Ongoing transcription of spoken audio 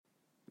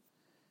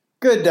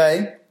Good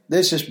day.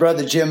 This is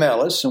Brother Jim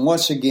Ellis, and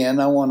once again,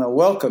 I want to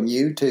welcome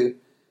you to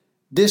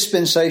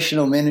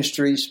Dispensational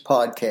Ministries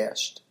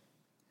podcast.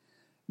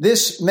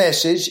 This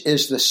message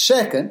is the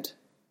second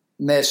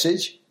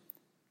message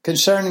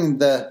concerning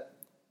the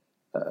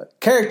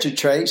character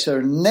traits that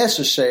are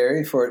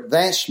necessary for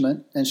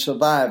advancement and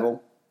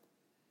survival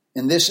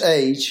in this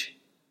age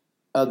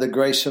of the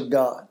grace of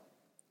God.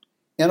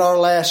 In our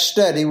last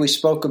study, we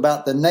spoke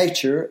about the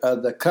nature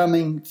of the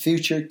coming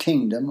future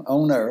kingdom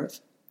on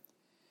earth,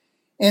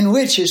 in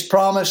which is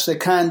promised a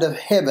kind of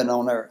heaven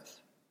on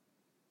earth.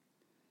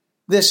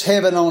 This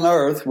heaven on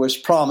earth was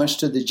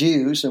promised to the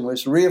Jews and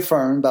was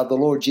reaffirmed by the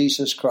Lord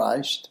Jesus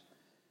Christ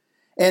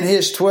and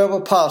His 12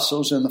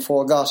 apostles in the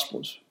four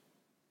Gospels.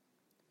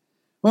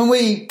 When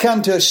we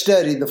come to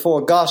study the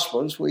four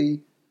Gospels, we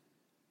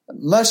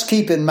must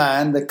keep in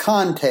mind the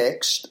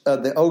context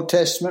of the Old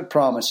Testament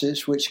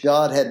promises which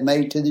God had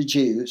made to the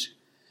Jews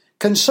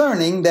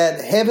concerning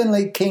that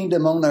heavenly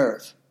kingdom on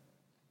earth.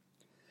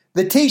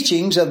 The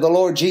teachings of the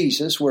Lord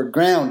Jesus were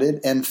grounded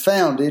and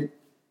founded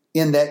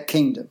in that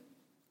kingdom.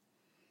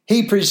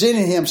 He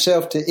presented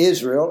Himself to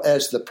Israel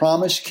as the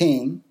promised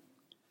king,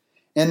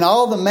 and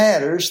all the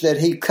matters that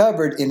He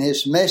covered in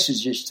His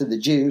messages to the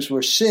Jews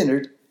were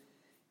centered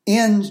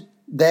in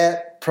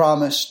that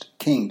promised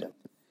kingdom.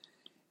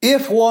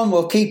 If one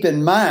will keep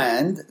in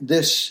mind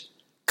this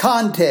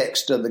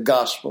context of the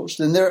Gospels,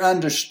 then their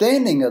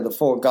understanding of the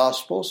four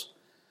Gospels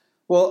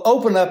will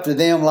open up to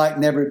them like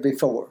never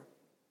before.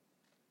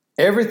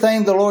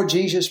 Everything the Lord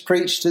Jesus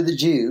preached to the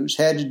Jews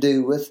had to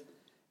do with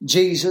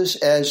Jesus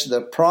as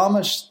the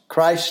promised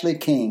Christly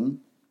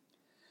King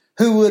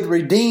who would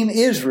redeem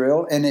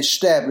Israel and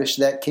establish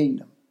that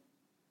kingdom.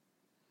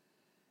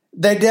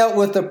 They dealt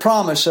with the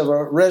promise of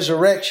a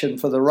resurrection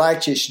for the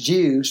righteous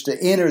Jews to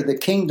enter the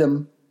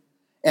kingdom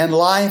and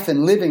life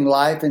and living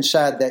life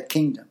inside that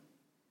kingdom.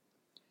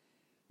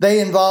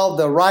 They involved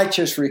the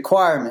righteous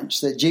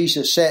requirements that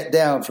Jesus set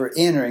down for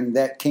entering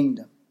that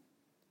kingdom.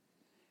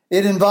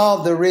 It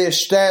involved the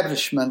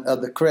reestablishment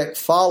of the correct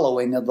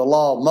following of the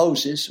law of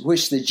Moses,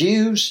 which the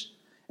Jews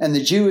and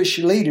the Jewish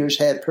leaders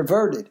had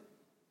perverted.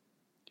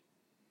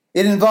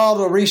 It involved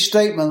a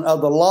restatement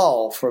of the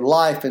law for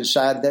life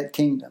inside that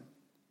kingdom,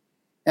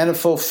 and a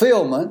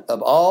fulfillment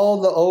of all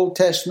the Old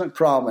Testament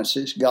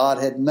promises God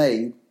had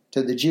made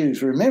to the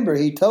Jews. Remember,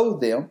 He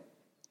told them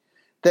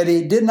that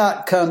He did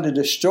not come to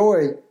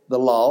destroy the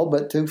law,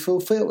 but to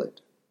fulfill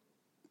it.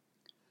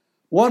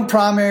 One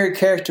primary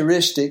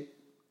characteristic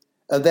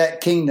of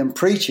that kingdom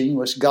preaching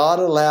was God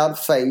allowed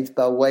faith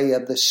by way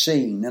of the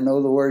seen. In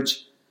other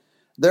words,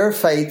 their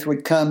faith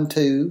would come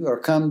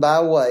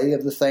by way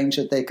of the things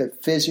that they could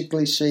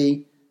physically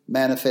see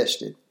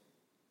manifested.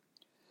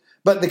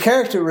 But the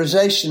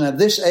characterization of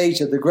this age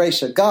of the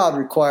grace of God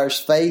requires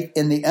faith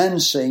in the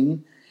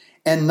unseen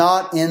and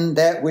not in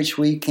that which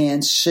we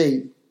can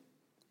see.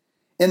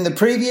 In the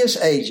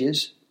previous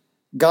ages,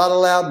 God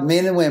allowed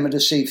men and women to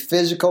see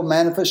physical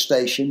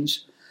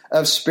manifestations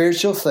of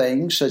spiritual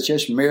things such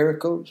as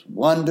miracles,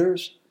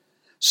 wonders.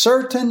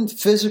 Certain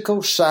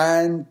physical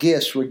sign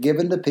gifts were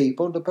given to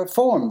people to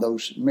perform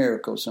those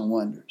miracles and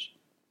wonders.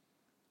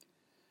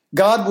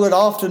 God would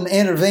often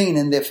intervene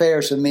in the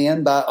affairs of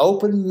men by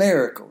open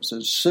miracles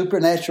and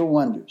supernatural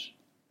wonders.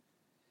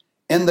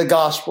 In the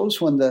Gospels,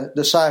 when the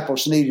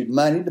disciples needed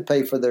money to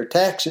pay for their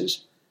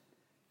taxes,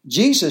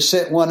 Jesus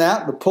sent one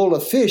out to pull a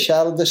fish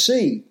out of the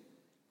sea,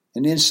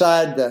 and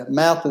inside the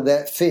mouth of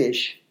that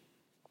fish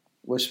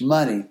was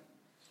money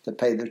to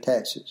pay their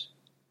taxes.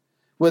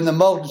 When the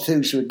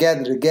multitudes were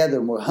gathered together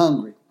and were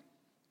hungry,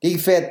 He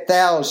fed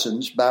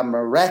thousands by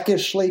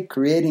miraculously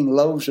creating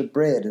loaves of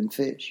bread and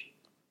fish.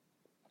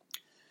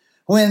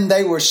 When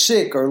they were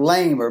sick or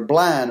lame or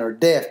blind or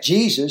deaf,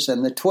 Jesus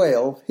and the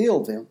 12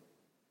 healed them.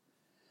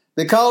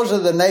 Because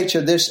of the nature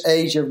of this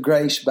age of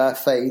grace by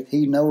faith,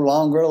 He no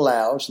longer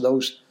allows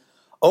those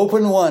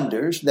open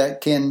wonders that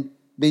can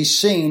be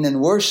seen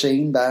and were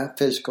seen by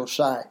physical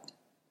sight.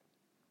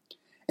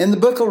 In the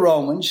book of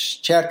Romans,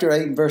 chapter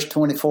 8 and verse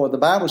 24, the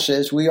Bible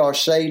says we are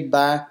saved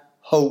by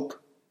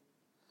hope.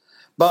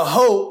 But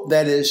hope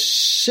that is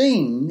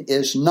seen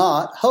is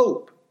not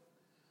hope.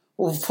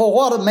 Well, for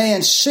what a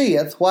man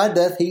seeth, why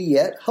doth he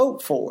yet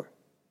hope for?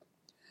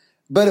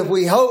 But if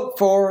we hope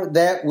for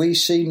that we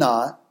see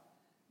not,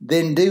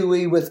 then do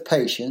we with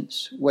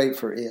patience wait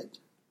for it.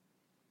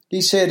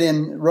 He said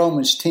in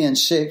Romans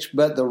 10:6,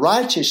 but the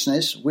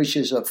righteousness which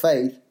is of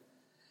faith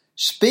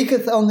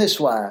speaketh on this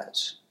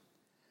wise,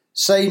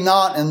 say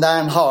not in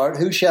thine heart,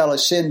 who shall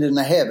ascend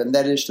into heaven,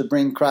 that is to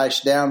bring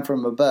Christ down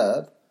from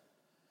above,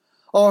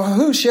 or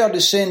who shall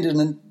descend in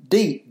the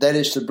deep, that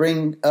is to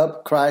bring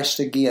up Christ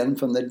again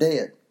from the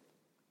dead.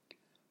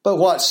 But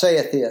what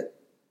saith it?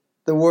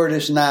 The word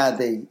is nigh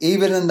thee,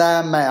 even in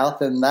thy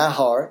mouth and thy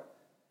heart.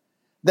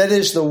 That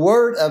is the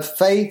word of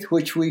faith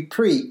which we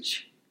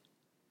preach.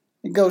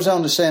 It goes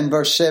on to say in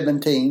verse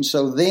 17,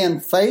 so then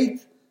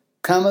faith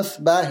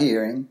cometh by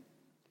hearing,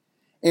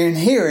 and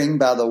hearing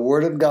by the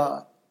word of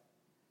God.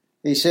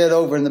 He said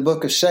over in the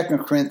book of 2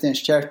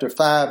 Corinthians chapter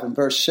 5 and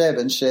verse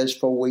 7 says,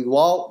 "For we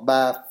walk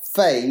by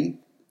faith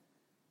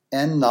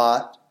and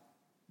not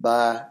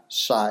by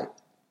sight."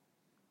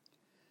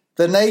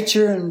 The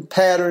nature and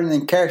pattern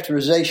and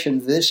characterization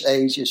of this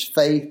age is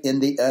faith in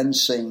the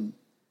unseen.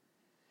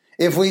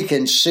 If we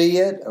can see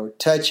it or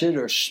touch it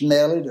or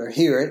smell it or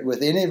hear it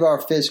with any of our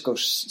physical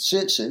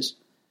senses,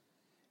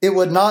 it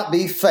would not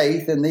be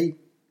faith in the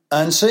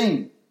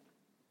unseen.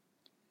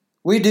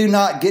 We do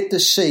not get to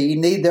see,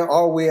 neither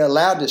are we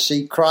allowed to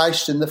see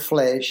Christ in the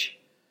flesh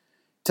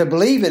to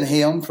believe in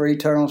Him for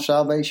eternal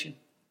salvation.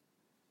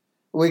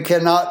 We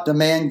cannot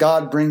demand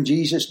God bring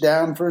Jesus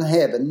down from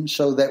heaven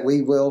so that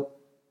we will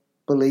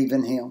believe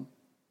in Him.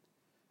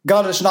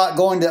 God is not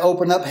going to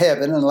open up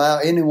heaven and allow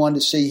anyone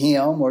to see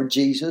Him or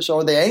Jesus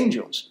or the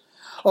angels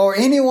or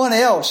anyone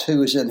else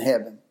who is in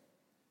heaven.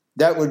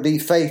 That would be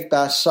faith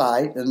by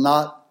sight and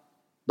not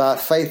by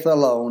faith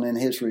alone in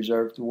His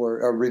reserved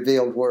word or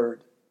revealed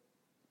word.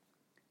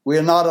 We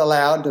are not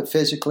allowed to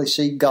physically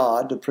see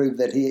God to prove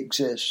that He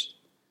exists.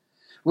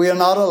 We are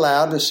not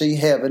allowed to see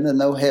heaven and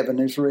know heaven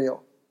is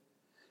real.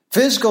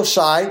 Physical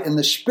sight and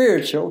the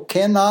spiritual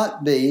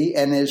cannot be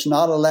and is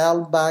not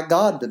allowed by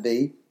God to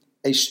be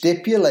a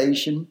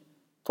stipulation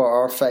for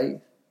our faith.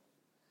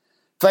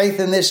 Faith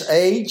in this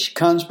age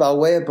comes by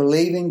way of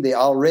believing the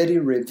already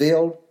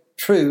revealed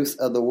truth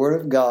of the Word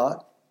of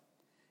God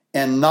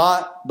and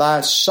not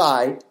by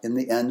sight in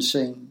the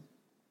unseen.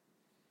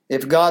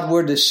 If God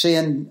were to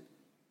send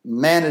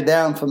manna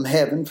down from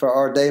heaven for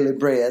our daily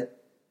bread,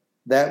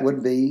 that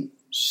would be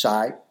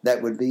sight,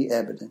 that would be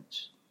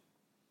evidence.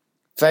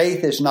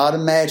 Faith is not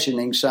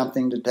imagining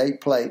something to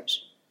take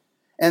place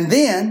and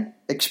then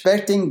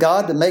expecting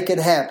God to make it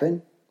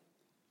happen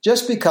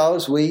just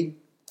because we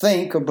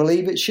think or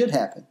believe it should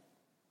happen.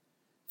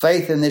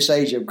 Faith in this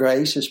age of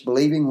grace is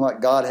believing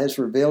what God has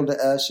revealed to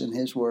us in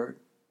His Word.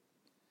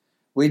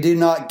 We do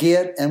not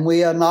get and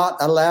we are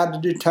not allowed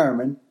to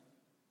determine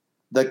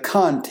the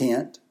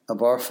content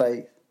of our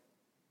faith.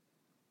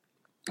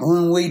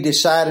 When we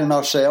decide in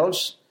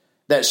ourselves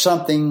that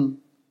something,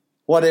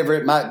 whatever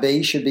it might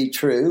be, should be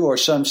true or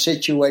some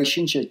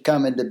situation should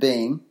come into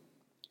being,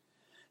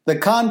 the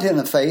content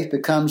of faith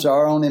becomes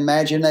our own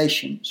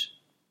imaginations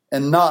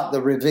and not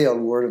the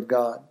revealed Word of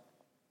God.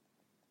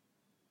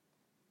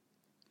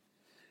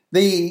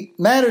 The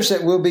matters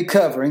that we'll be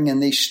covering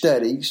in these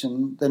studies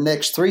and the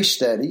next 3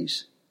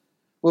 studies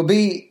will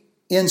be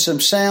in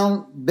some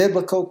sound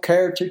biblical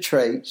character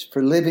traits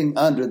for living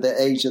under the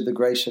age of the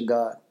grace of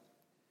God.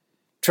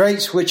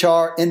 Traits which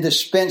are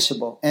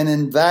indispensable and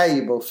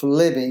invaluable for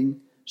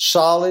living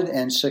solid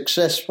and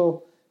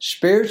successful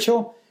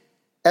spiritual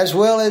as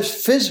well as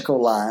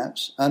physical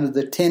lives under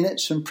the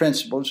tenets and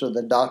principles of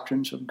the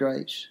doctrines of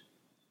grace.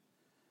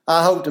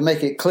 I hope to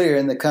make it clear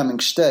in the coming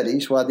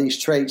studies why these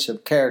traits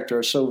of character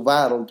are so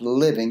vital to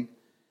living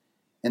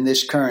in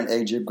this current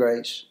age of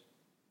grace.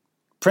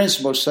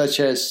 Principles such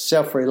as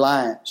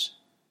self-reliance,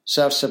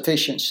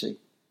 self-sufficiency,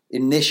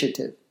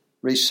 initiative,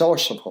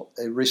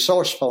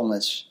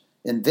 resourcefulness,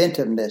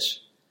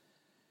 inventiveness.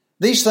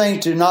 These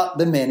things do not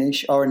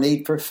diminish our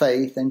need for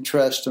faith and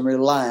trust and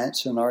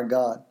reliance in our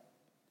God.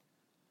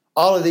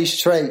 All of these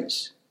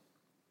traits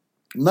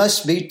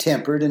must be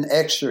tempered and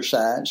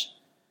exercised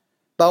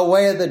by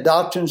way of the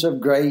doctrines of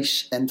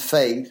grace and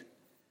faith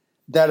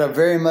that are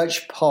very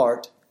much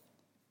part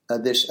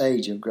of this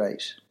age of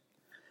grace.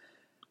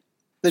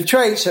 The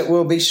traits that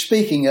we'll be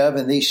speaking of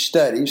in these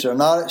studies are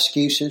not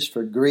excuses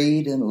for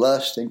greed and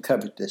lust and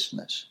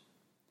covetousness.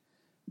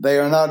 They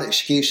are not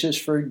excuses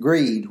for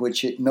greed,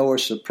 which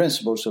ignores the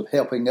principles of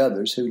helping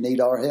others who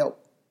need our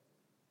help.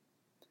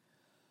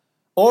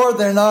 Or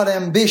they're not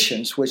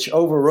ambitions which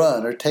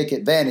overrun or take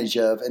advantage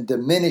of and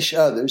diminish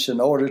others in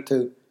order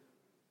to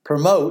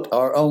promote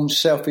our own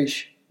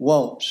selfish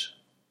wants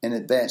and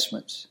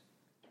advancements.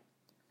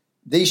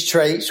 These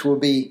traits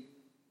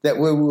that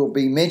we will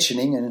be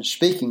mentioning and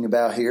speaking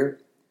about here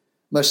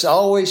must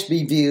always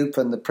be viewed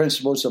from the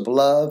principles of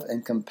love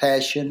and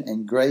compassion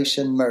and grace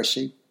and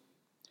mercy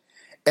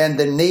and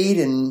the need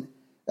and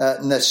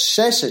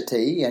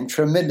necessity and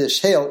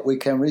tremendous help we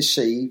can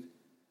receive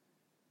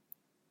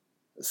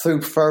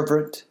through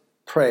fervent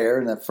prayer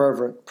and a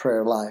fervent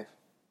prayer life.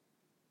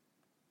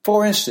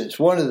 For instance,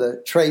 one of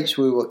the traits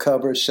we will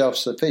cover is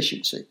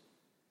self-sufficiency.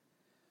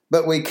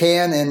 But we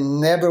can and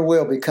never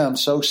will become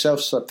so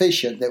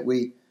self-sufficient that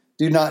we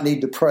do not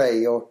need to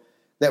pray or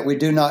that we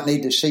do not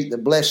need to seek the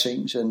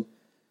blessings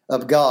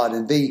of God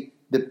and be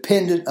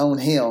dependent on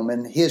Him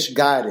and His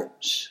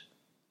guidance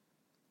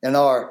and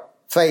our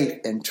faith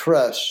and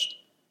trust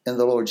in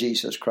the Lord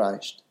Jesus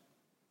Christ.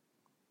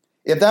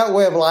 If that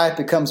way of life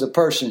becomes a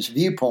person's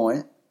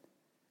viewpoint,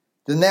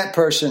 then that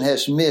person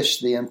has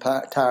missed the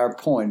entire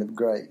point of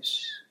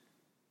grace.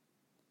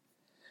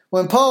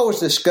 When Paul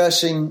was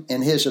discussing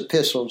in his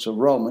epistles of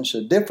Romans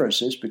the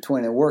differences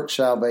between a work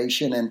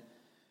salvation and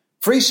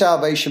free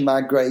salvation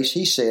by grace,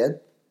 he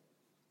said,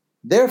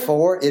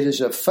 "Therefore it is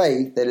of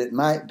faith that it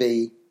might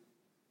be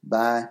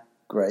by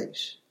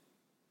grace."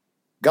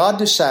 God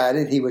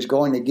decided He was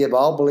going to give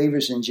all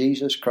believers in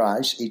Jesus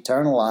Christ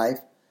eternal life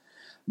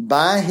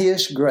by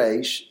His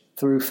grace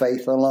through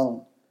faith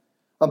alone,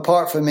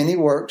 apart from any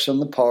works on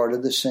the part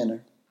of the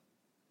sinner.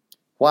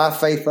 Why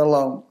faith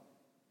alone?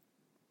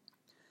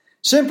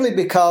 Simply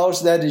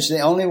because that is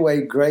the only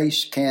way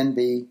grace can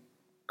be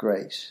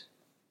grace.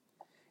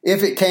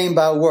 If it came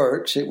by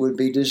works, it would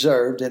be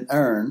deserved and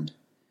earned,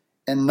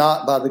 and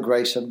not by the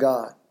grace of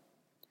God.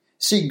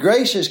 See,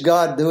 grace is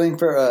God doing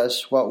for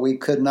us what we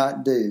could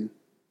not do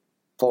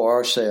for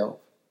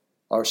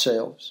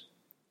ourselves.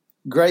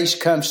 Grace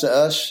comes to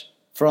us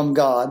from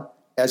God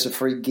as a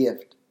free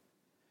gift.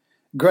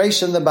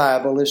 Grace in the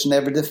Bible is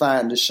never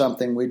defined as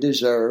something we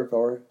deserve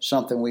or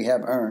something we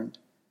have earned.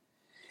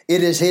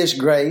 It is His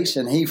grace,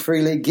 and He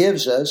freely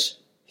gives us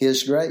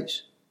His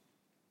grace.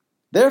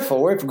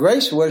 Therefore, if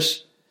grace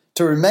was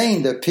to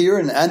remain the pure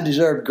and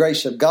undeserved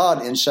grace of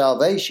God in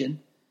salvation,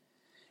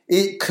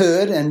 it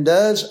could and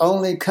does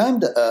only come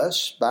to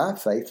us by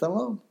faith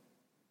alone.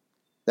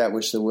 That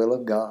was the will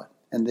of God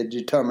and the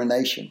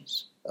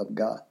determinations of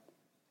God.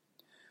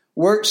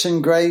 Works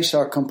and grace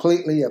are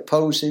completely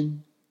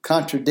opposing,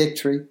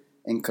 contradictory,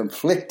 and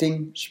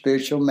conflicting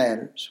spiritual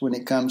matters when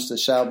it comes to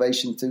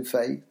salvation through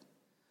faith.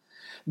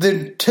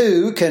 The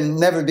two can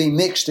never be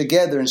mixed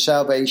together in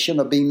salvation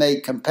or be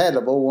made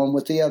compatible one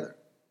with the other.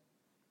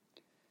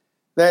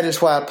 That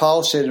is why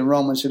Paul said in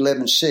Romans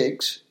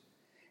 11:6,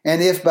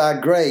 "And if by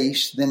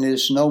grace, then it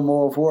is no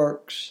more of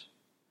works.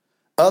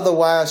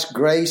 Otherwise,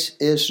 grace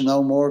is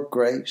no more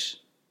grace.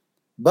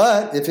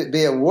 But if it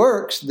be of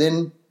works,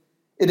 then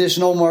it is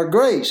no more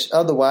grace.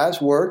 Otherwise,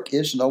 work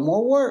is no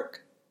more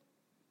work."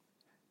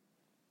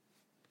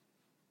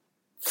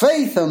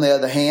 Faith, on the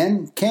other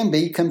hand, can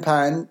be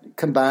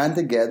combined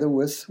together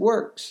with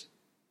works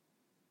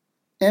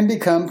and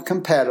become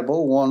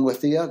compatible one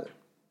with the other.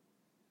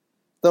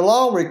 The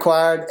law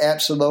required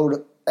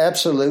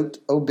absolute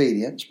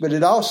obedience, but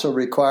it also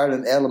required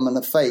an element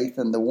of faith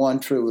in the one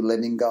true and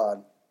living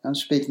God. I'm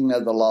speaking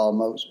of the law of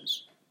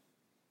Moses.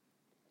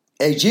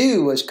 A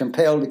Jew was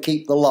compelled to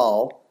keep the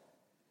law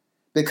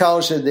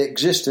because of the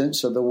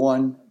existence of the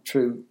one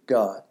true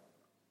God.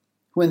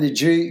 When the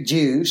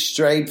Jews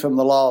strayed from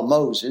the law of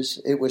Moses,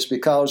 it was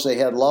because they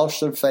had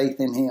lost their faith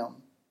in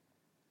Him.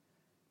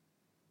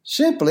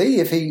 Simply,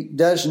 if He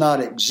does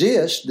not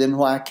exist, then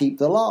why keep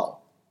the law?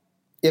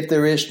 If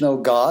there is no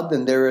God,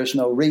 then there is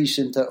no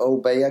reason to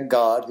obey a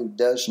God who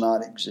does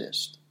not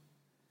exist.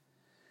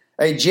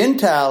 A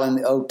Gentile in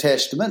the Old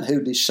Testament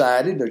who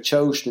decided or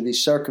chose to be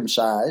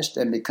circumcised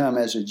and become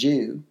as a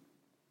Jew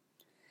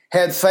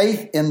had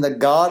faith in the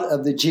God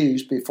of the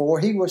Jews before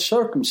he was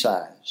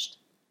circumcised.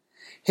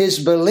 His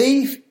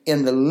belief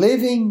in the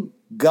living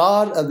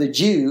God of the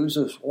Jews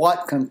is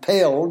what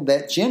compelled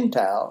that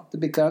Gentile to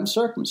become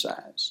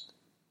circumcised.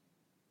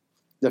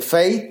 The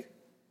faith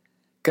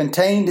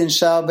contained in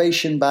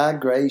salvation by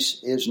grace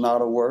is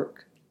not a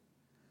work.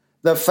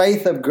 The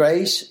faith of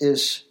grace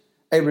is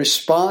a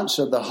response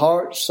of the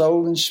heart,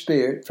 soul, and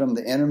spirit from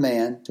the inner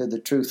man to the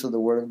truth of the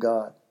Word of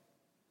God.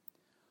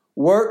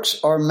 Works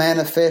are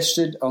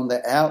manifested on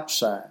the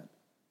outside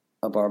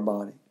of our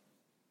body.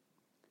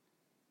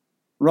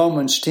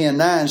 Romans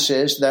 10:9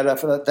 says that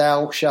if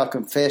thou shalt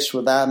confess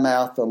with thy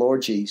mouth the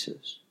Lord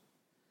Jesus,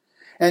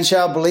 and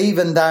shalt believe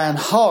in thine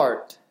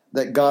heart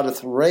that God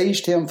hath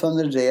raised him from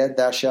the dead,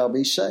 thou shalt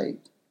be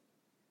saved.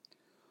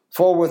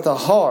 For with the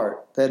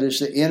heart, that is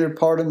the inner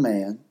part of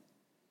man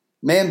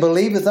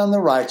believeth unto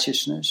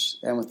righteousness,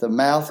 and with the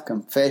mouth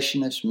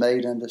confession is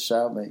made unto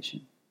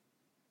salvation.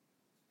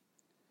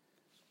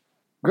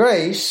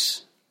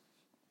 Grace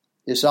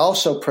is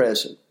also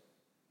present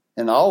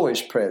and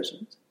always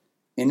present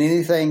in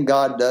anything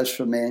God does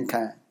for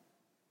mankind.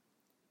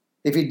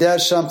 If He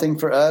does something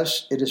for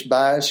us, it is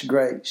by His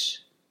grace.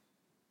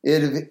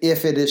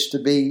 If it is to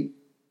be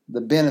to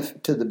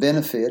the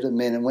benefit of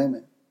men and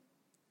women.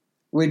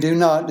 We do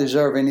not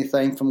deserve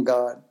anything from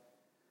God.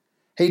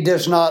 He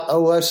does not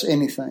owe us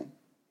anything.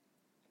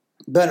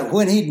 But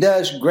when He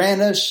does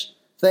grant us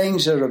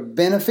things that are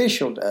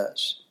beneficial to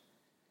us,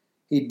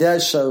 He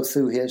does so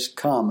through His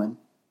common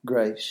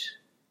grace.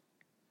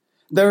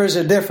 There is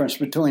a difference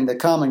between the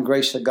common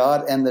grace of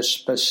God and the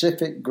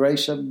specific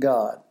grace of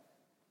God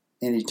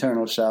in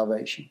eternal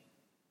salvation.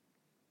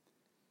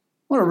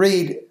 I want to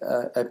read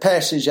a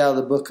passage out of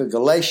the book of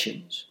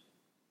Galatians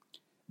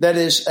that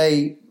is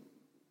a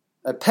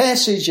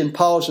passage in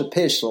Paul's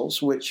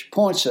epistles which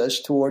points us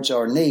towards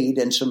our need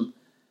and some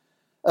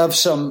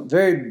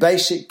very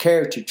basic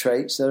character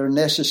traits that are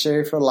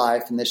necessary for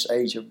life in this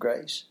age of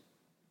grace.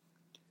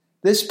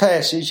 This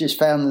passage is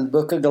found in the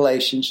book of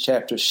Galatians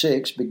chapter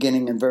 6,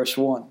 beginning in verse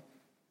 1.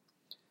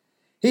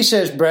 He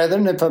says,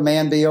 "Brethren, if a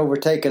man be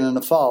overtaken in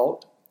a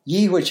fault,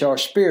 ye which are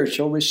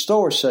spiritual,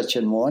 restore such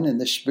an one in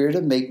the spirit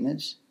of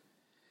meekness,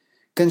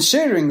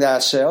 considering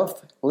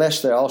thyself,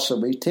 lest thou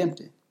also be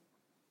tempted."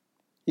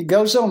 He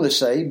goes on to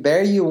say,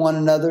 "Bear ye one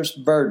another's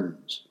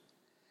burdens,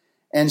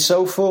 and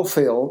so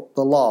fulfill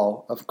the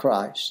law of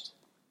Christ.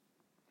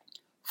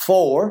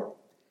 For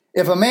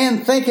If a man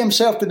think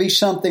himself to be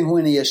something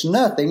when he is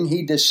nothing,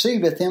 he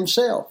deceiveth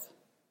himself.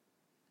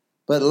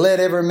 But let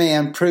every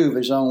man prove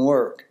his own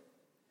work,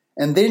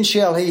 and then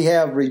shall he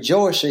have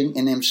rejoicing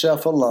in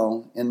himself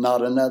alone and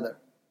not another.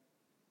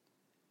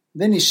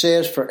 Then he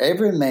says, for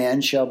every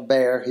man shall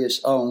bear his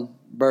own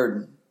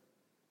burden.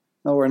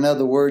 Or in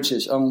other words,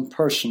 his own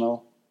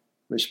personal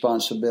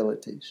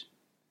responsibilities.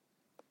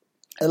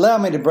 Allow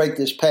me to break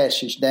this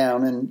passage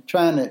down and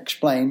try to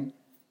explain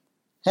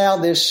how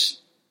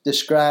this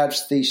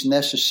describes these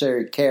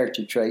necessary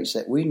character traits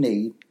that we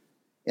need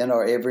in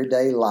our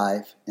everyday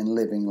life and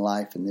living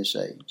life in this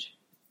age.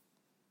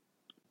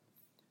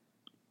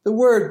 The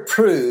word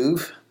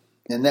prove,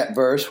 in that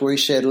verse where he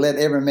said, let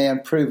every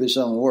man prove his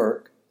own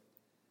work,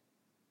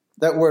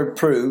 that word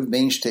prove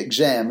means to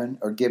examine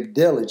or give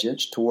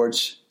diligence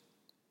towards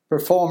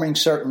performing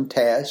certain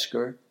tasks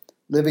or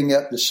living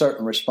up to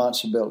certain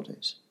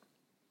responsibilities.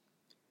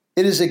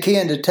 It is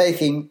akin to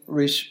taking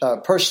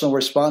personal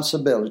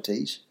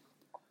responsibilities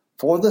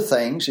for the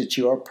things that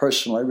you are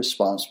personally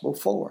responsible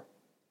for.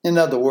 In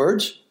other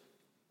words,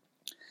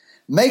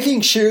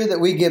 making sure that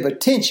we give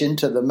attention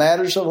to the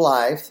matters of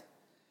life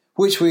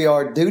which we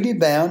are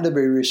duty-bound to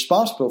be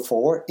responsible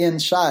for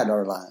inside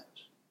our lives.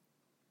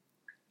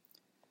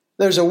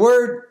 There's a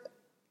word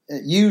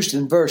used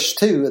in verse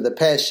 2 of the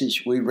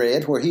passage we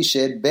read where he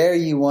said, bear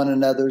ye one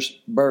another's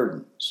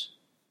burdens.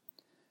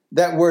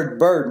 That word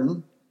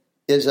burden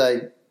is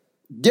a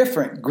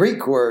different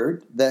Greek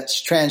word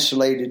that's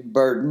translated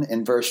burden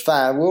in verse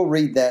 5. We'll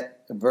read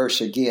that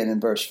verse again in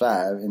verse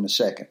 5 in a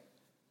second.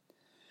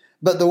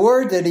 But the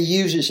word that he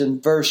uses in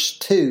verse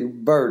 2,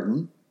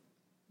 burden,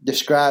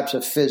 describes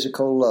a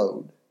physical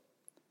load.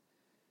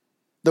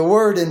 The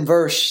word in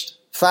verse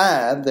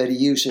 5 that he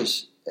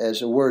uses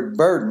as a word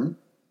burden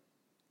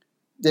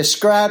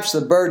describes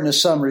the burden of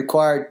some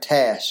required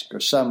task or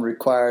some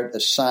required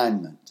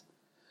assignment.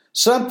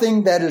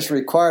 Something that is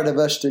required of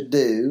us to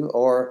do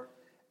or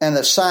an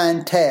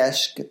assigned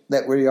task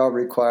that we are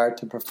required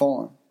to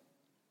perform.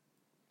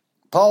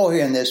 Paul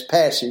here in this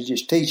passage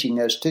is teaching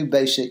us two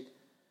basic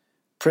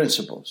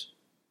principles.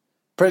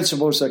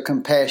 Principles of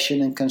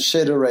compassion and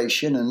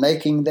consideration and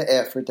making the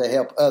effort to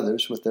help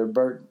others with their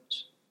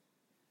burdens.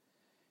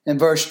 In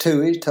verse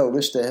 2, he told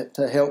us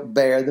to help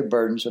bear the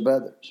burdens of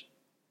others.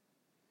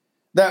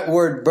 That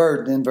word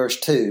burden in verse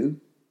 2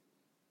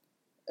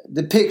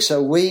 depicts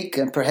a weak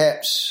and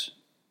perhaps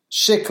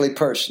sickly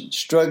person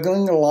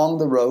struggling along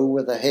the road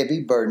with a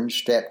heavy burden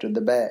strapped to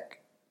the back.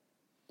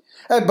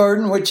 A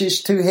burden which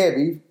is too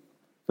heavy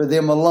for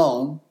them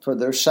alone, for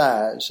their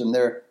size and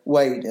their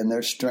weight and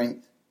their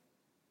strength.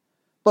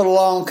 But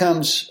along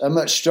comes a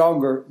much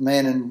stronger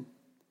man and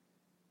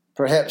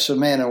perhaps a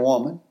man and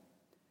woman,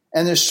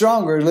 and the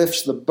stronger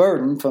lifts the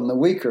burden from the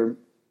weaker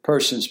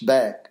person's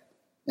back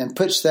and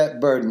puts that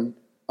burden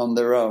on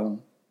their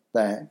own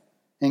back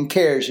and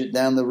carries it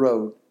down the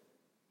road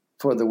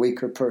for the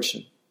weaker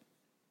person.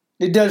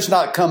 He does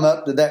not come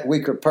up to that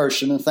weaker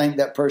person and think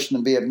that person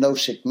to be of no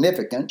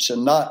significance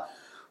and not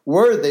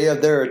worthy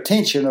of their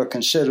attention or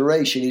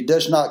consideration. He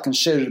does not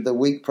consider the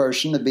weak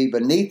person to be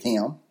beneath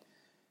him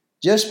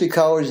just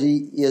because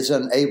he is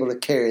unable to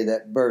carry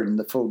that burden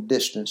the full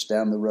distance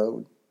down the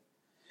road.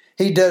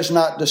 He does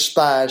not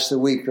despise the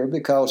weaker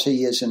because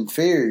he is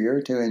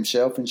inferior to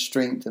himself in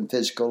strength and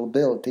physical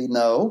ability.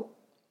 No.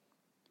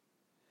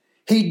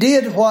 He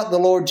did what the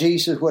Lord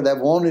Jesus would have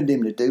wanted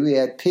him to do. He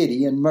had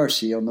pity and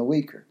mercy on the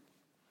weaker.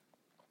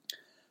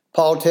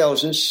 Paul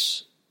tells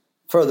us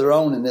further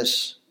on in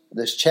this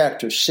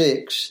chapter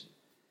 6,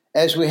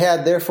 as we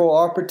have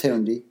therefore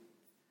opportunity,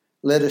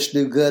 let us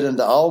do good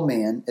unto all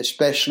men,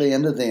 especially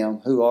unto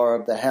them who are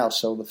of the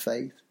household of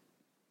faith.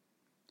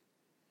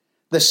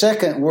 The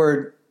second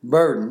word,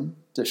 burden,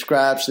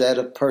 describes that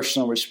of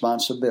personal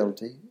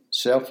responsibility,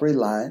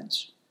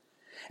 self-reliance,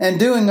 and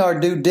doing our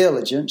due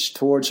diligence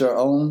towards our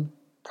own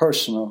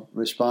personal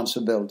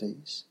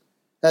responsibilities.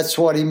 That's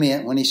what he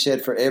meant when he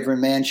said, for every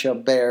man shall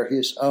bear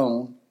his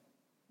own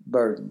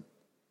burden.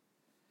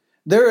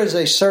 There is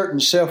a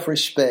certain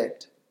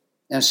self-respect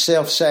and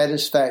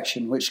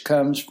self-satisfaction which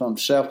comes from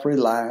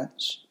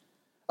self-reliance,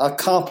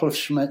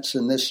 accomplishments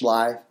in this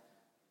life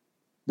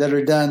that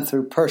are done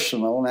through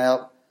personal and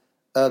out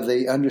of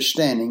the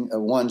understanding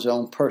of one's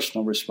own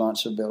personal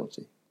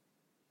responsibility.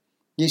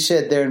 He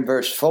said there in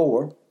verse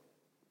 4,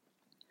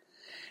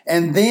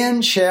 and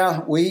then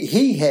shall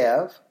he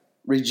have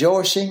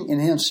rejoicing in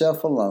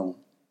himself alone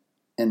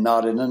and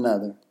not in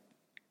another.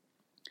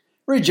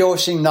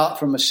 Rejoicing not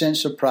from a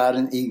sense of pride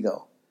and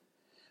ego,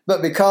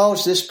 but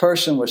because this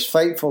person was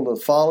faithful to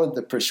follow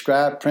the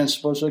prescribed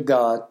principles of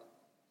God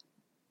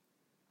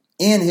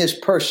in his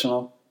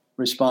personal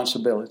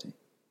responsibility.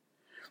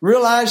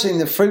 Realizing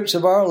the fruits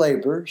of our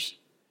labors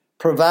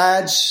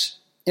provides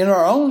in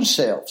our own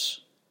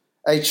selves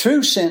a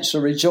true sense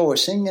of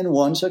rejoicing in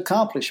one's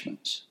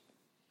accomplishments.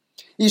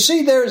 You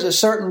see, there is a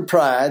certain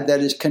pride that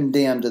is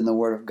condemned in the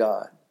Word of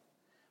God.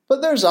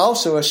 But there's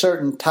also a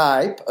certain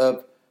type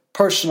of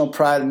personal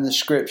pride in the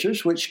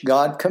Scriptures which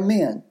God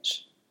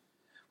commends,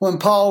 When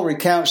Paul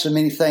recounts the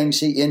many things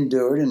he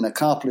endured and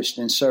accomplished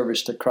in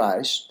service to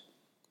Christ,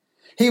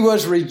 he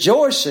was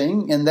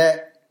rejoicing in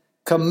that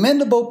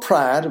commendable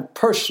pride of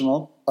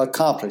personal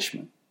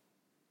accomplishment.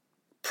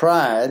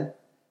 Pride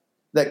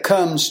that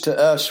comes to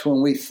us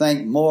when we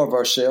think more of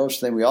ourselves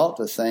than we ought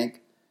to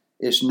think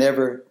is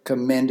never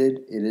commended.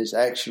 It is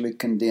actually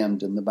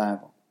condemned in the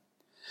Bible.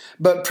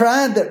 But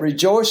pride that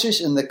rejoices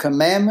in the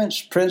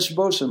commandments,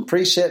 principles, and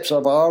precepts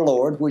of our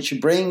Lord,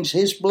 which brings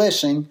His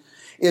blessing,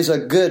 is a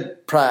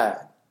good pride.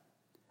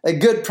 A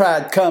good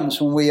pride comes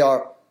when we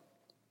are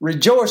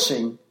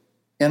rejoicing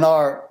in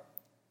our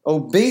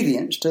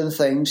obedience to the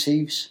things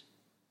He's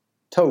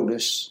told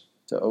us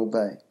to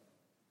obey.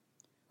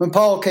 When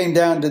Paul came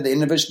down to the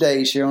end of his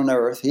days here on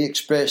earth, he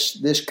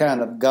expressed this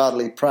kind of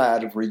godly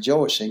pride of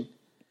rejoicing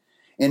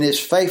in his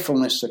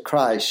faithfulness to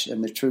Christ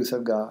and the truth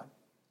of God.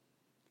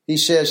 He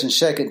says in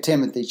 2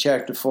 Timothy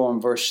chapter 4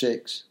 and verse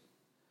 6,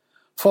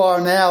 "For I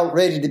am now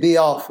ready to be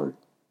offered,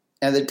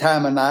 and the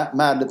time of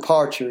my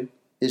departure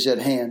is at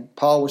hand."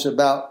 Paul was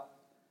about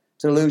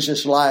to lose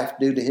his life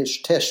due to his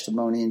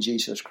testimony in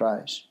Jesus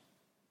Christ.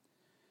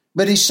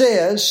 But he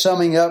says,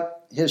 summing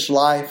up his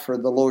life for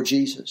the Lord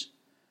Jesus,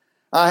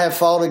 "I have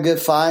fought a good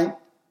fight.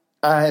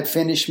 I have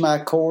finished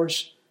my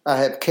course. I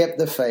have kept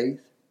the faith.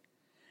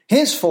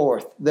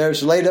 Henceforth there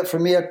is laid up for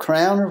me a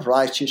crown of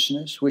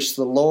righteousness, which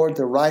the Lord,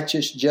 the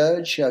righteous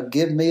judge, shall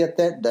give me at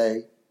that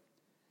day,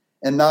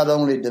 and not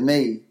only to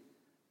me,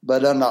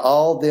 but unto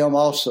all them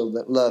also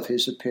that love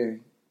His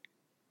appearing."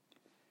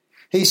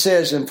 He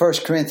says in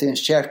 1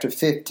 Corinthians chapter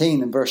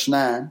 15 and verse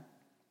 9,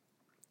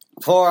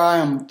 "For I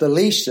am the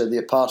least of the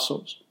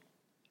apostles,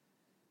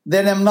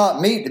 then am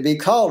not meet to be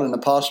called an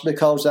apostle,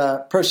 because I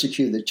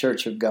persecute the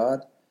church of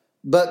God.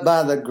 But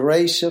by the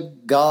grace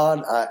of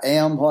God I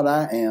am what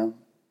I am.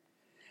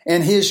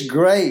 And His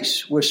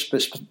grace which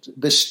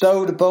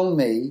bestowed upon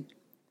me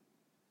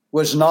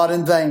was not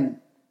in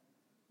vain.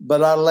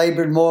 But I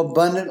labored more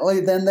abundantly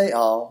than they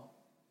all.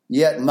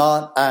 Yet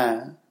not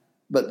I,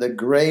 but the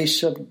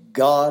grace of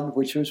God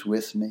which was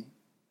with me."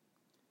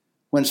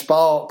 When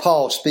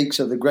Paul speaks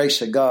of the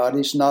grace of God,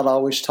 he's not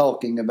always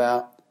talking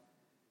about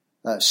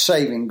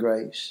saving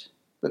grace,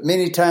 but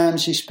many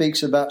times he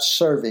speaks about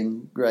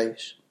serving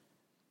grace.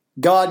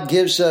 God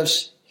gives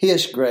us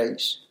His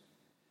grace,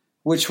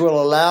 which will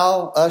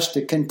allow us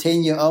to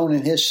continue on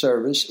in His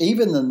service,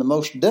 even in the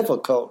most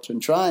difficult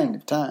and trying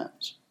of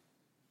times.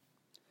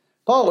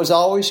 Paul was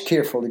always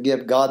careful to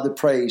give God the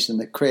praise and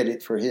the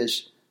credit for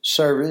his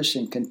service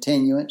and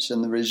continuance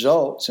and the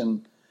results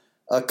and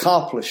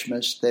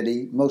accomplishments that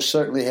he most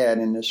certainly had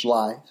in his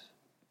life.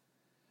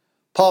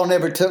 Paul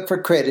never took for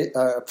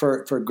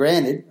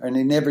granted, and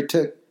he never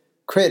took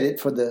credit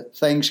for the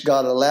things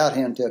God allowed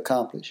him to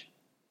accomplish.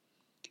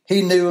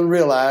 He knew and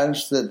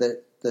realized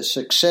that the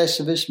success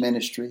of his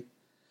ministry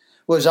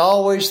was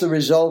always the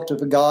result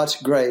of God's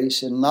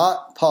grace and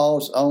not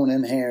Paul's own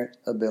inherent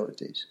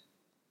abilities.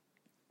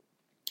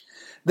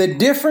 The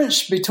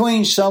difference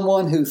between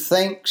someone who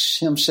thinks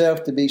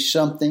himself to be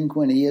something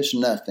when he is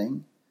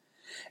nothing,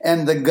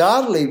 and the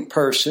godly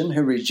person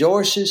who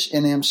rejoices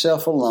in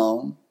himself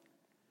alone,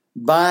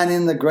 buying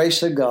in the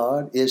grace of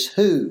God, is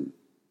who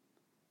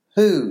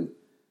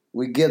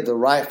we give the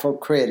rightful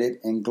credit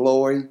and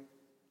glory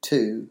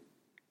to,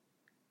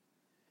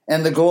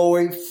 and the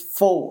glory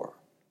for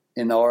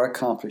in our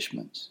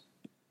accomplishments.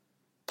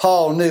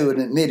 Paul knew and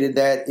admitted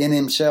that in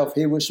himself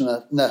he was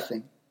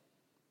nothing.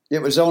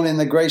 It was only in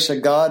the grace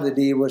of God that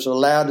he was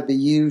allowed to be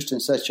used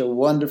in such a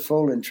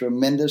wonderful and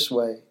tremendous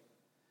way.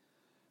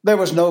 There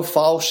was no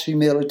false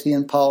humility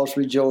in Paul's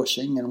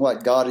rejoicing in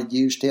what God had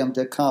used him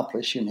to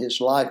accomplish in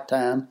his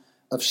lifetime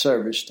of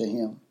service to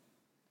Him.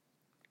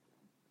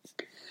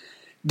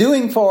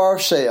 Doing for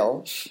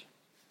ourselves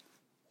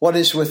what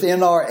is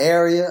within our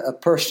area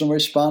of personal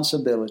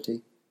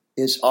responsibility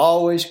is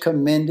always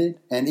commended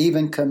and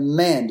even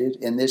commanded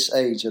in this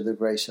age of the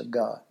grace of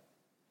God.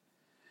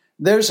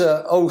 There's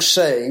an old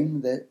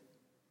saying that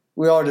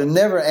we are to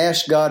never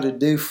ask God to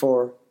do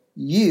for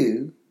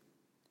you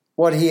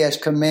what He has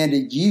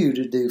commanded you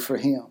to do for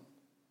Him.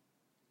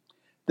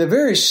 The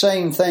very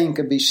same thing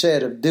could be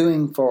said of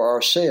doing for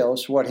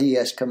ourselves what He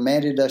has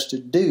commanded us to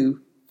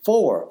do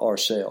for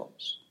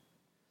ourselves.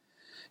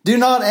 Do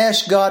not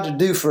ask God to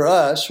do for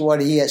us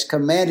what He has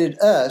commanded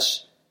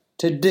us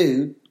to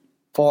do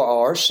for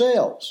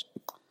ourselves.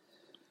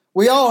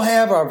 We all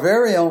have our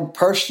very own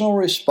personal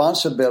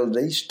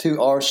responsibilities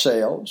to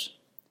ourselves,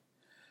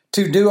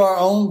 to do our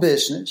own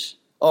business,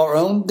 our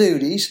own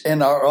duties,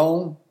 and our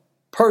own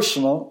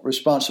personal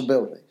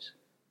responsibilities.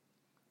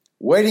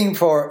 Waiting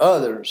for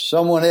others,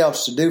 someone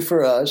else, to do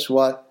for us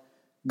what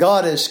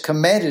God has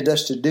commanded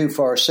us to do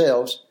for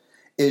ourselves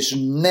is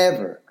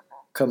never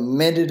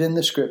commended in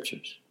the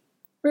Scriptures.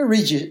 We'll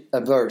read you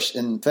a verse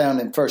found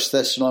in 1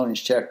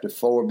 Thessalonians chapter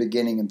 4,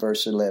 beginning in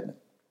verse 11.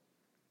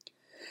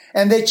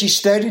 "And that ye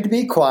study to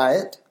be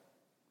quiet,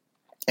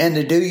 and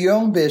to do your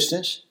own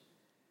business,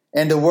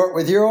 and to work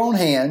with your own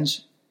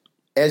hands,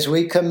 as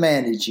we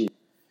commanded you."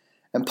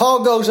 And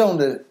Paul goes on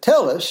to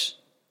tell us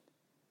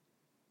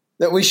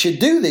that we should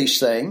do these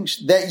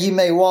things, that ye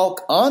may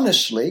walk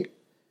honestly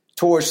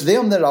towards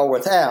them that are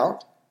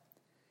without,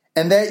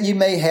 and that ye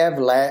may have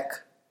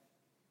lack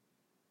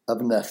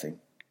of nothing.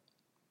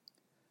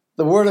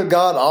 The Word of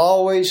God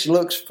always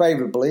looks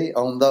favorably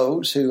on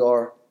those who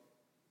are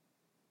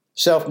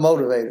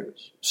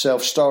self-motivators,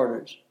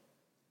 self-starters,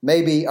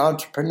 maybe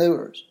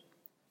entrepreneurs,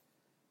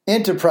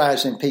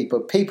 enterprising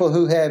people, people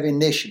who have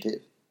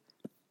initiative,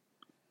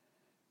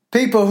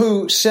 people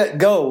who set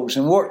goals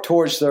and work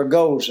towards their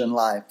goals in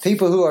life,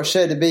 people who are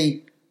said to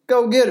be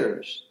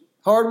go-getters,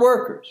 hard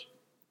workers.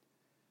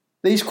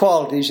 These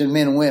qualities in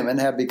men and women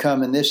have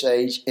become in this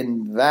age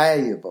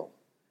invaluable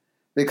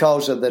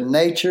because of the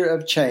nature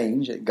of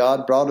change that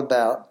God brought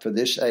about for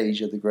this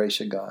age of the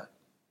grace of God.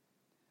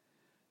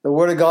 The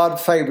Word of God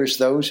favors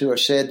those who are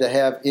said to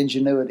have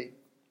ingenuity.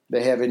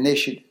 They have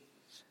initiative.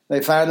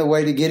 They find a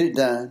way to get it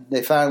done.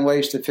 They find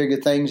ways to figure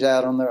things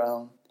out on their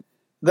own.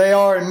 They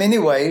are in many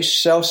ways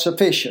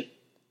self-sufficient,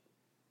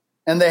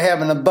 and they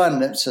have an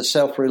abundance of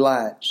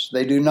self-reliance.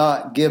 They do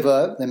not give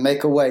up and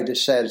make a way to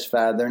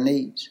satisfy their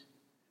needs.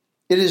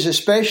 It is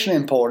especially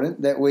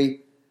important that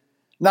we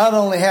not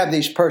only have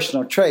these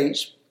personal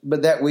traits,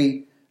 but that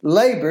we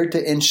labor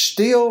to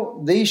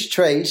instill these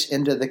traits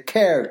into the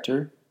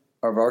character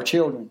of our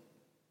children.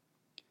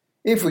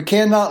 If we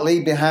cannot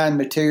leave behind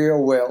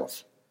material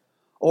wealth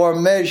or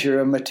a measure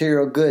of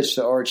material goods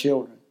to our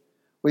children,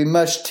 we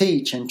must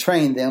teach and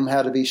train them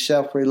how to be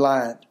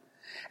self-reliant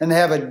and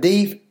have a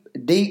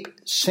deep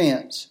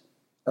sense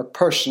of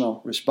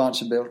personal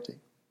responsibility.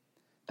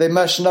 They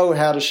must know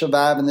how to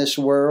survive in this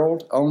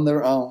world on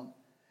their own,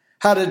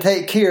 how to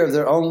take care of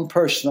their own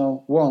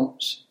personal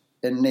wants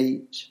and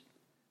needs.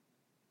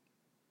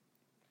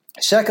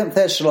 2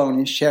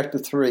 Thessalonians chapter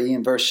 3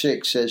 and verse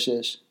 6 says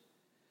this,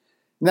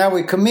 Now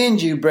we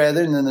commend you,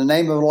 brethren, in the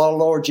name of our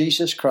Lord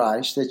Jesus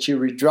Christ, that you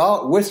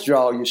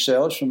withdraw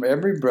yourselves from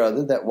every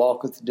brother that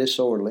walketh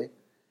disorderly,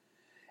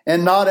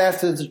 and not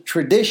after the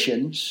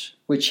traditions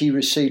which ye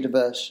received of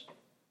us.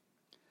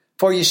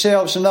 For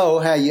yourselves know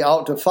how ye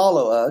ought to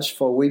follow us,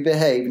 for we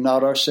behave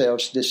not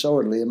ourselves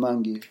disorderly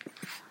among you.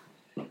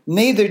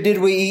 Neither did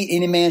we eat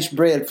any man's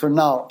bread for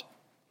naught,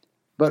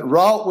 but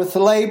wrought with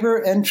labor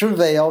and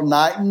travail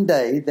night and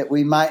day, that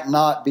we might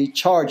not be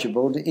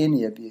chargeable to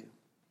any of you.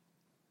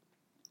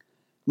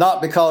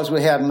 Not because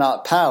we have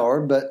not power,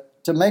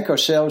 but to make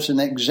ourselves an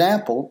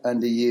example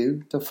unto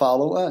you to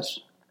follow us.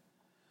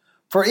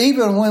 For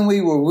even when we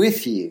were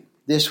with you,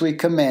 this we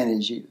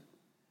commanded you,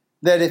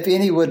 that if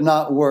any would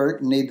not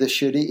work, neither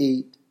should he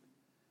eat.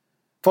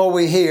 For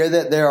we hear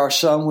that there are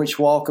some which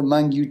walk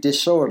among you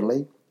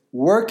disorderly,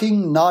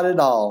 working not at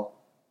all,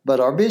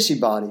 but are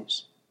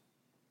busybodies.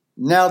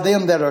 Now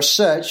them that are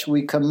such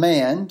we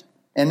command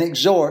and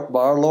exhort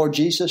by our Lord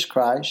Jesus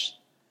Christ,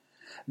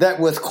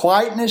 that with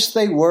quietness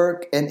they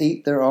work and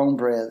eat their own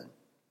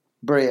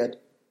bread.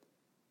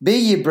 Be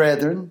ye,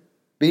 brethren,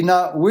 be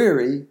not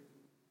weary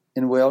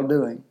in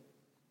well-doing.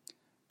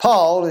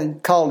 Paul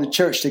had called the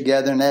church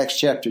together in Acts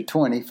chapter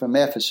 20 from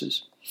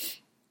Ephesus.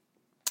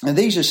 And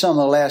these are some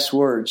of the last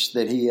words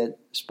that he had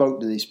spoke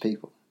to these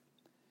people.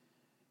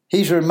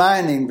 He's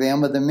reminding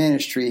them of the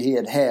ministry he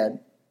had had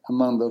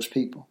among those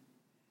people.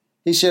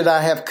 He said,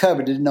 I have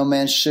coveted no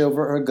man's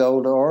silver or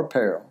gold or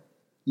apparel.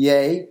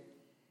 Yea,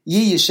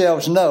 ye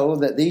yourselves know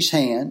that these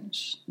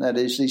hands, that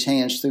is, these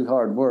hands through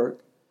hard work,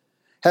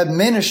 have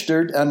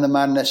ministered unto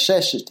my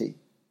necessity,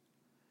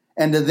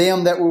 and to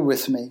them that were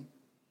with me.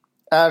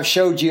 I have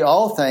showed you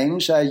all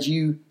things,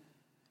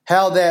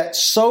 how that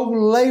so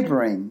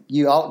laboring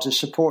you ought to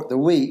support the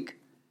weak,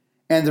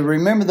 and to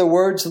remember the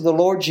words of the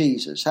Lord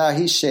Jesus, how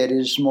he said, it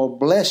is more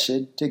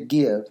blessed to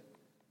give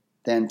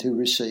than to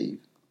receive.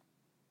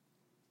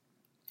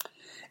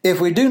 If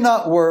we do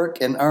not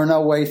work and earn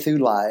our way through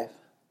life,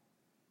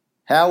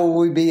 how will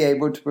we be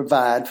able to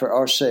provide for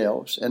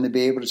ourselves and to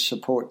be able to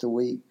support the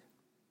weak?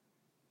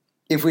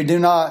 If we do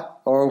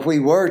not, or if we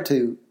were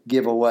to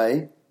give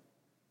away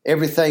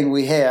everything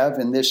we have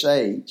in this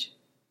age,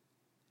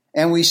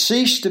 and we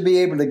cease to be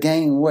able to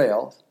gain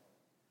wealth,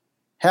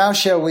 how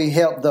shall we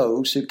help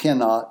those who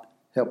cannot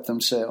help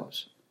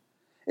themselves?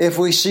 If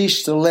we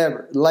cease to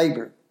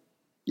labor,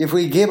 if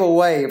we give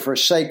away or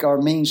forsake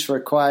our means for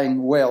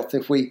acquiring wealth,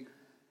 if we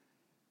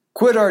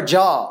quit our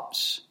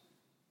jobs,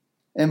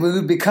 and we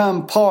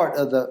become part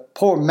of the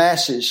poor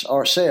masses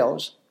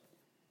ourselves,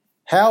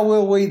 how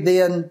will we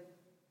then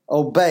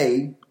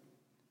obey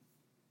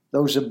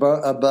those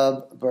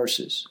above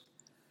verses?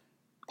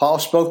 Paul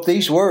spoke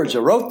these words,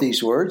 or wrote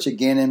these words,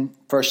 again in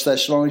 1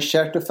 Thessalonians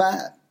chapter 5.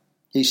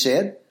 He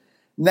said,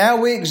 Now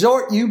we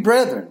exhort you,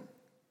 brethren,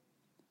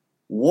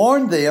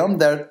 warn them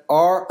that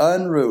are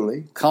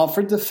unruly,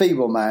 comfort the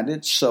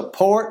feeble-minded,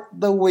 support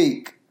the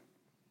weak,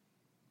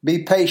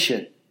 be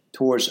patient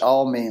towards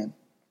all men.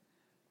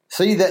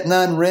 See that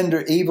none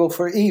render evil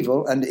for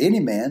evil unto any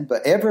man,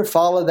 but ever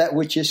follow that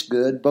which is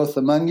good, both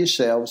among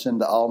yourselves and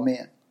to all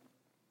men.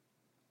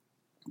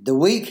 The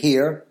weak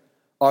here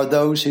are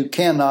those who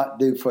cannot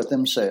do for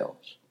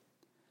themselves.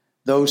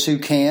 Those who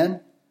can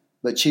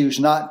but choose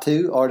not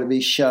to, are to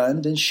be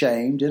shunned and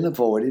shamed and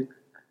avoided,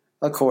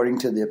 according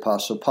to the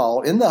Apostle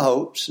Paul, in the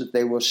hopes that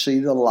they will see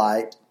the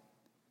light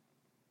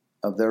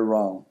of their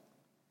wrong.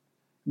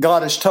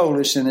 God has told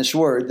us in His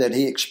Word that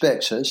He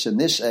expects us in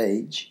this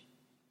age,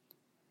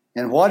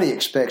 and what He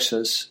expects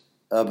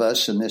of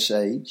us in this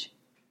age,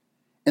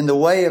 in the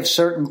way of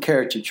certain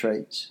character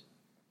traits.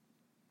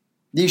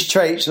 These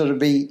traits are to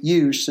be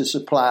used to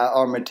supply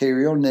our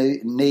material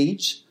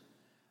needs,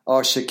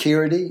 our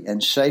security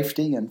and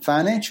safety and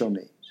financial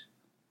needs.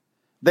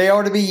 They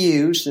are to be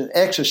used and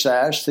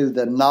exercised through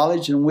the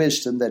knowledge and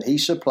wisdom that He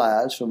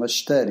supplies from a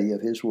study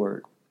of His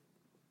Word.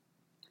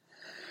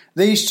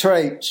 These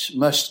traits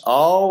must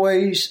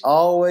always,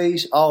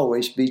 always,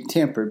 always be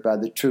tempered by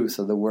the truth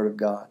of the Word of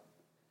God.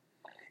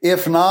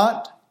 If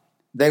not,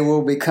 they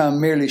will become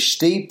merely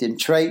steeped in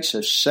traits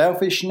of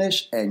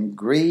selfishness and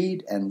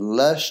greed and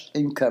lust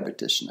and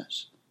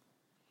covetousness.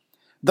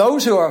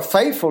 Those who are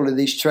faithful to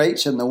these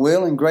traits in the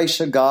will and grace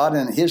of God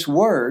and His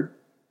Word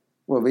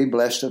will be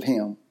blessed of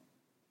Him.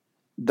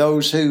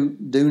 Those who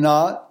do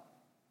not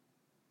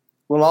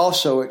will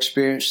also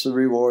experience the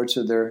rewards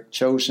of their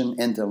chosen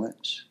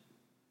indolence.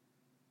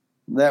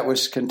 That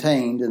was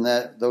contained in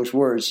those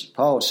words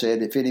Paul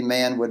said, if any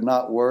man would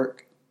not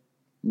work,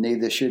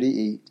 neither should he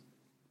eat.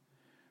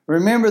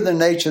 Remember the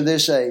nature of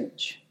this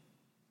age.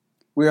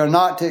 We are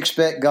not to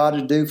expect God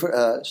to do for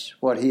us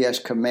what He has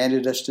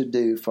commanded us to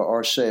do for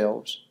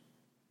ourselves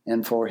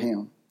and for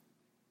Him.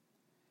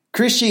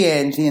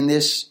 Christianity in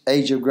this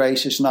age of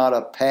grace is not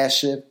a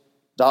passive,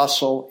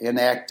 docile,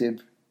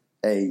 inactive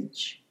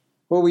age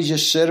where we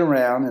just sit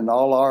around in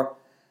all our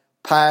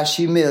pious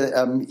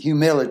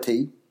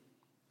humility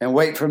and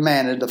wait for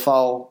manna to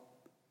fall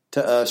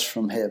to us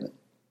from heaven.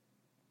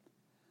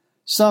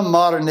 Some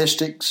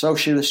modernistic,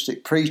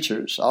 socialistic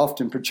preachers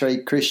often portray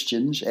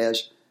Christians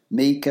as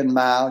meek and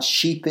mild,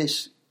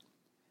 sheepish,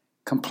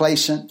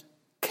 complacent,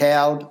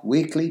 cowed,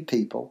 weakly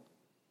people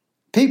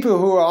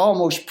who are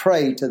almost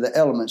prey to the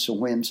elements and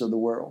whims of the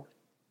world.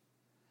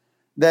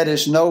 That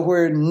is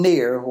nowhere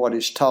near what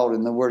is taught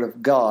in the Word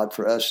of God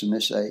for us in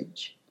this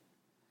age.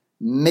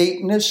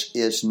 Meekness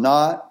is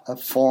not a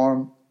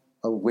form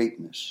of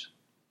weakness.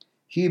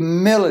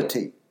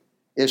 Humility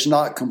is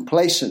not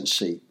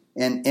complacency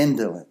and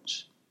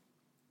indolence.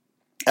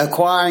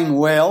 Acquiring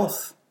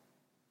wealth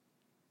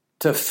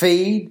to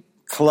feed,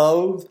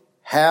 clothe,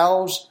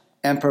 house,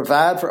 and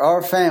provide for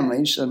our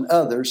families and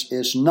others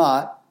is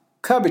not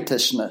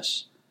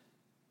covetousness.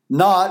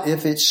 Not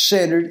if it's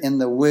centered in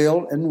the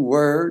will and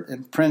word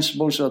and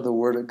principles of the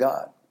Word of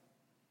God.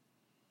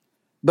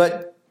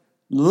 But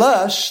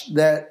lust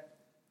that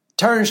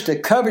turns to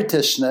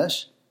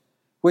covetousness,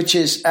 which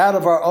is out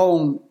of our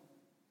own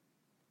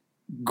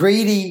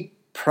greedy,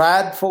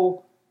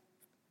 prideful,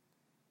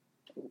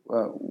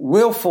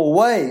 willful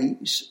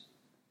ways,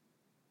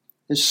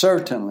 is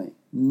certainly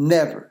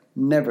never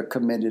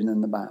committed in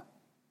the Bible.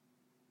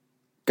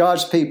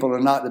 God's people are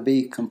not to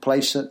be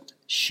complacent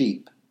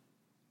sheep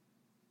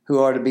who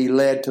are to be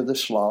led to the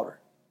slaughter.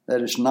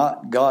 That is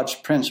not God's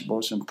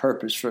principles and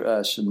purpose for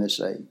us in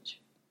this age.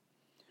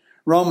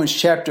 Romans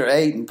chapter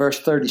 8 and verse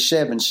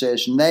 37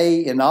 says, Nay,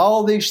 in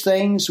all these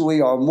things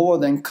we are more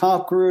than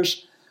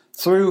conquerors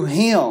through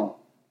Him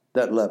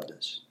that loved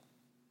us.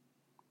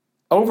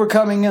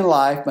 Overcoming in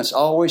life must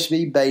always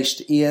be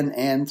based in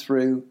and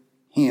through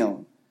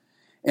Him,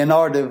 in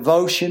our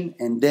devotion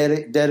and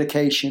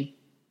dedication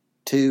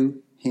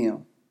to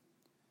Him.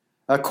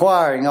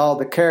 Acquiring all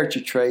the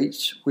character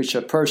traits which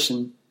a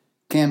person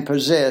can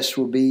possess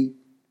will be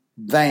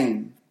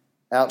vain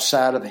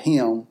outside of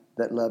Him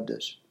that loved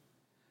us.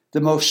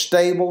 The most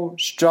stable,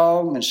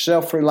 strong, and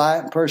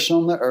self-reliant person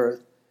on the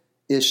earth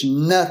is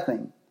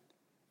nothing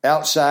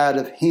outside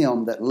of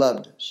Him that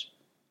loved us,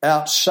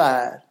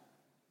 outside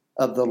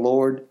of the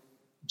Lord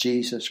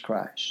Jesus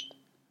Christ.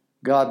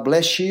 God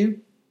bless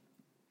you,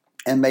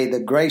 and may the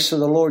grace of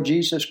the Lord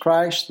Jesus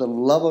Christ, the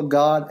love of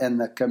God, and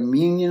the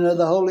communion of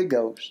the Holy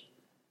Ghost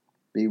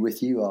be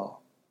with you all.